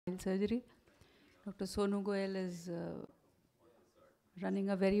surgery. Dr. Sonu Goel is running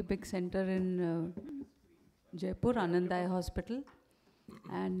a very big center in Jaipur, Anandai Hospital,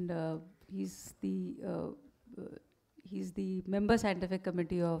 and he's the member scientific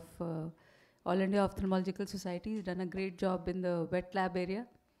committee of All India Ophthalmological Society. He's done a great job in the wet lab area.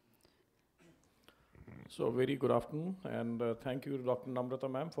 So very good afternoon, and thank you, Dr. Namrata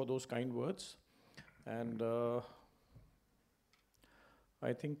ma'am, for those kind words. And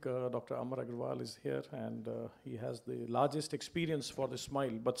I think Dr. Amar Agarwal is here, and he has the largest experience for the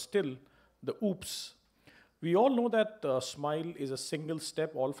smile, but still, the oops. We all know that smile is a single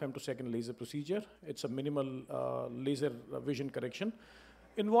step all femtosecond laser procedure. It's a minimal laser vision correction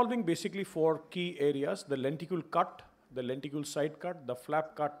involving basically 4 key areas: the lenticle cut, the lenticle side cut, the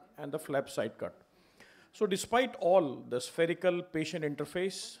flap cut, and the flap side cut. So despite all the spherical patient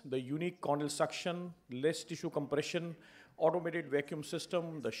interface, the unique corneal suction, less tissue compression, automated vacuum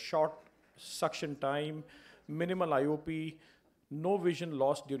system, the short suction time, minimal IOP, no vision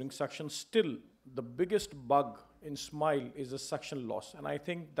loss during suction, still the biggest bug in smile is the suction loss. And I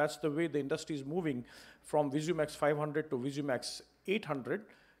think that's the way the industry is moving from VisuMax 500 to VisuMax 800,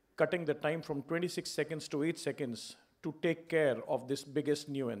 cutting the time from 26 seconds to 8 seconds to take care of this biggest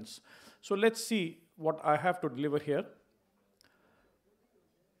nuance. So let's see what I have to deliver here.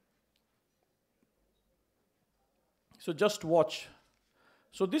 So just watch.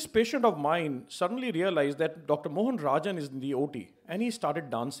 So this patient of mine suddenly realized that Dr. Mohan Rajan is in the OT, and he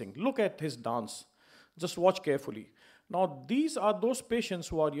started dancing. Look at his dance. Just watch carefully. Now, these are those patients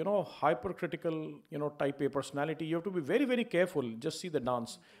who are, hypercritical, type A personality. You have to be very, very careful. Just see the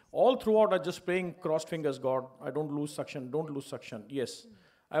dance. All throughout, I'm just praying crossed fingers, God, I don't lose suction, don't lose suction. Yes,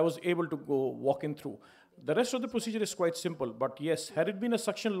 I was able to go walking through. The rest of the procedure is quite simple, but yes, had it been a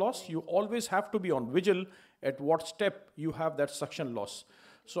suction loss, you always have to be on vigil at what step you have that suction loss.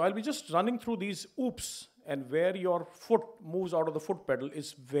 So I'll be just running through these oops, and where your foot moves out of the foot pedal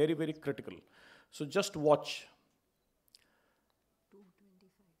is very, very critical. So just watch.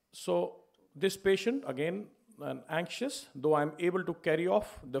 So this patient, again, anxious, though I'm able to carry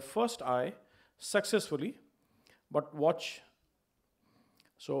off the first eye successfully, but watch.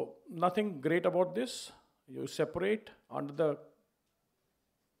 So nothing great about this. You separate under the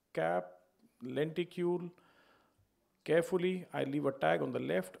cap, lenticule, carefully. I leave a tag on the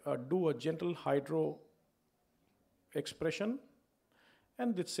left, do a gentle hydro expression,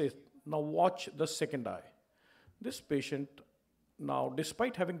 and it says, now watch the second eye. This patient, now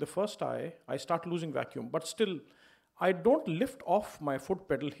despite having the first eye, I start losing vacuum, but still I don't lift off my foot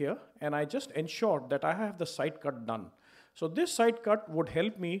pedal here, and I just ensure that I have the side cut done. So this side cut would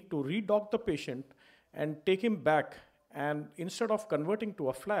help me to redock the patient and take him back, and instead of converting to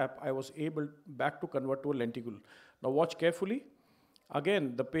a flap, I was able back to convert to a lenticle. Now watch carefully.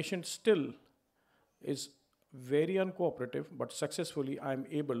 Again, the patient still is very uncooperative, but successfully I'm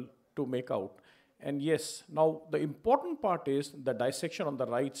able to make out. And yes, now the important part is the dissection on the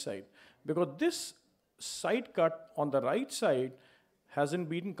right side, because this side cut on the right side hasn't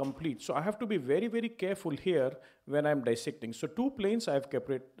been complete. So I have to be very, very careful here when I'm dissecting. So 2 planes I have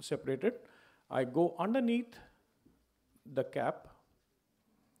separated. I go underneath the cap.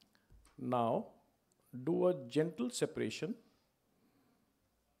 Now do a gentle separation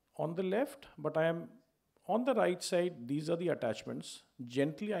on the left, but I am on the right side. These are the attachments.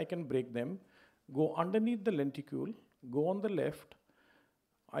 Gently I can break them. Go underneath the lenticule, go on the left.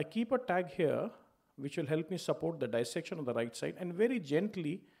 I keep a tag here, which will help me support the dissection on the right side, and very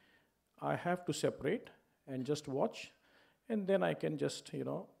gently I have to separate and just watch, and then I can just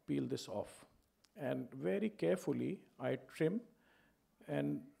peel this off, and very carefully I trim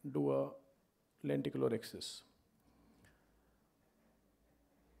and do a lenticular excess.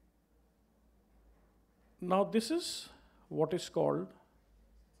 Now this is what is called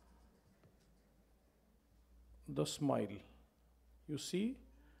the smile. You see,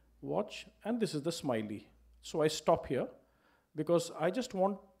 watch, and this is the smiley. So I stop here because I just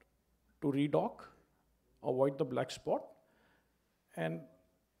want to redock, avoid the black spot, and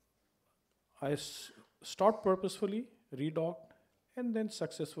I start purposefully, redock, and then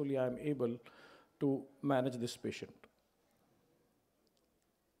successfully I am able to manage this patient.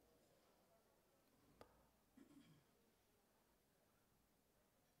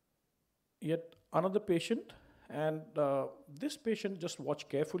 Yet another patient, and this patient, just watch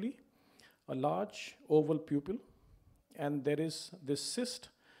carefully, a large oval pupil, and there is this cyst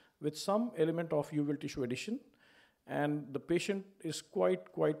with some element of uveal tissue addition, and the patient is quite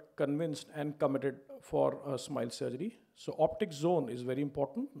convinced and committed for a smile surgery. So optic zone is very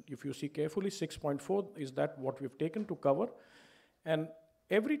important. If you see carefully, 6.4 is that what we've taken to cover. And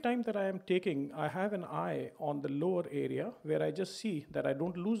every time that I am taking, I have an eye on the lower area where I just see that I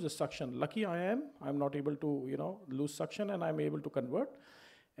don't lose the suction. Lucky I am, I'm not able to, lose suction, and I'm able to convert.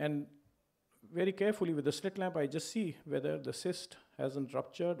 And very carefully with the slit lamp, I just see whether the cyst hasn't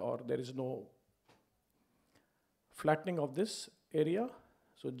ruptured or there is no flattening of this area.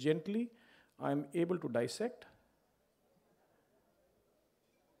 So gently, I'm able to dissect.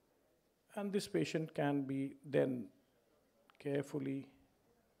 And this patient can be then carefully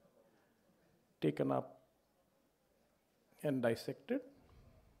taken up and dissected.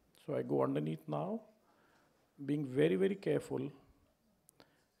 So I go underneath now, being very, very careful.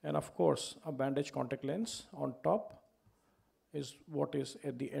 And of course, a bandage contact lens on top is what is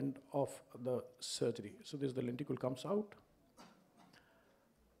at the end of the surgery. So this, the lenticule comes out.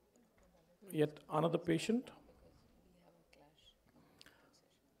 Yet another patient.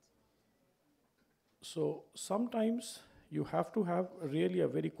 So sometimes you have to have really a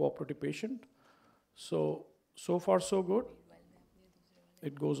very cooperative patient. So far so good.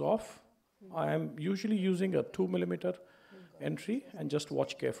 It goes off. I am usually using a 2 millimeter entry and just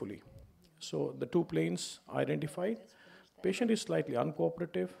watch carefully. So the two planes identified. Patient is slightly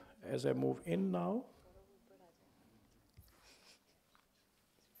uncooperative. As I move in now,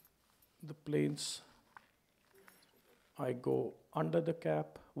 the planes, I go under the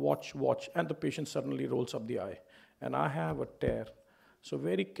cap, watch, and the patient suddenly rolls up the eye. And I have a tear. So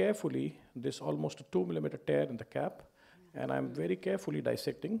very carefully, this almost a 2 millimeter tear in the cap, and I'm very carefully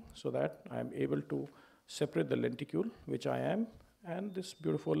dissecting so that I'm able to separate the lenticule, which I am, and this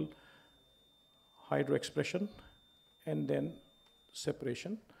beautiful hydro expression, and then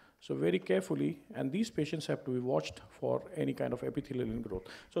separation. So very carefully, and these patients have to be watched for any kind of epithelial ingrowth.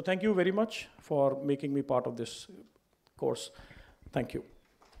 So thank you very much for making me part of this course. Thank you.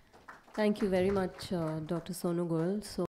 Thank you very much, Dr. Sonu Goel. So